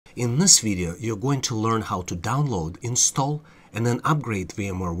In this video, you're going to learn how to download, install, and then upgrade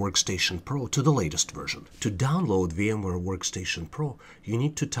VMware Workstation Pro to the latest version. To download VMware Workstation Pro, you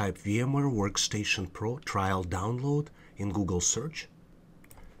need to type VMware Workstation Pro trial download in Google search,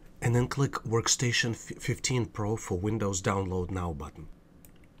 and then click Workstation 15 Pro for Windows Download Now button.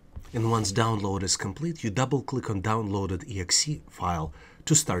 And once download is complete, you double-click on downloaded exe file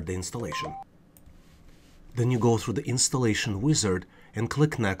to start the installation. Then you go through the installation wizard and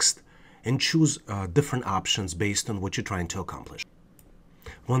click Next and choose different options based on what you're trying to accomplish.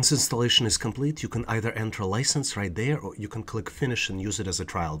 Once installation is complete, you can either enter a license right there, or you can click Finish and use it as a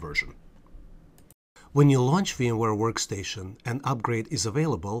trial version. When you launch VMware Workstation and upgrade is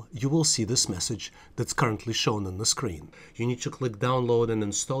available, you will see this message that's currently shown on the screen. You need to click Download and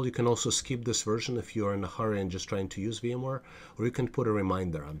Install. You can also skip this version if you are in a hurry and just trying to use VMware, or you can put a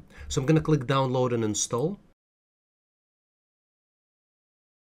reminder on. So I'm going to click Download and Install.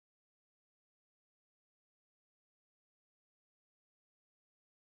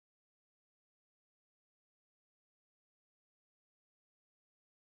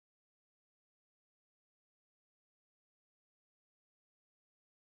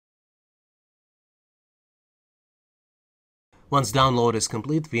 Once download is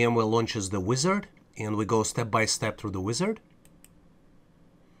complete, VMware launches the wizard, and we go step by step through the wizard.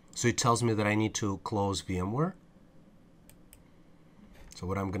 So it tells me that I need to close VMware. So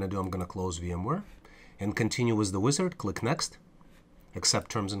what I'm going to do, I'm going to close VMware and continue with the wizard. Click Next,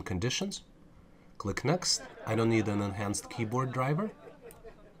 accept terms and conditions. Click Next. I don't need an enhanced keyboard driver.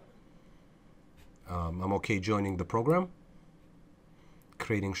 I'm okay joining the program,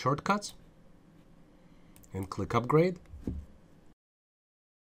 creating shortcuts, and click Upgrade.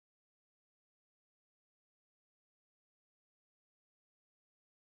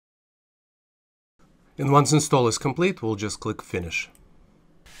 And once install is complete, we'll just click Finish.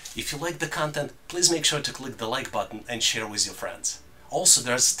 If you like the content, please make sure to click the like button and share with your friends. Also,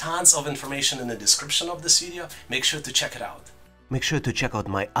 there's tons of information in the description of this video. Make sure to check it out. Make sure to check out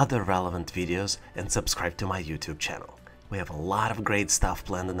my other relevant videos and subscribe to my YouTube channel. We have a lot of great stuff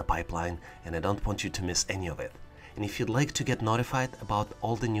planned in the pipeline, and I don't want you to miss any of it. And if you'd like to get notified about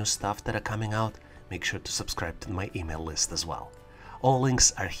all the new stuff that are coming out, make sure to subscribe to my email list as well. All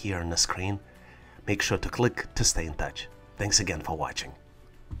links are here on the screen. Make sure to click to stay in touch. Thanks again for watching.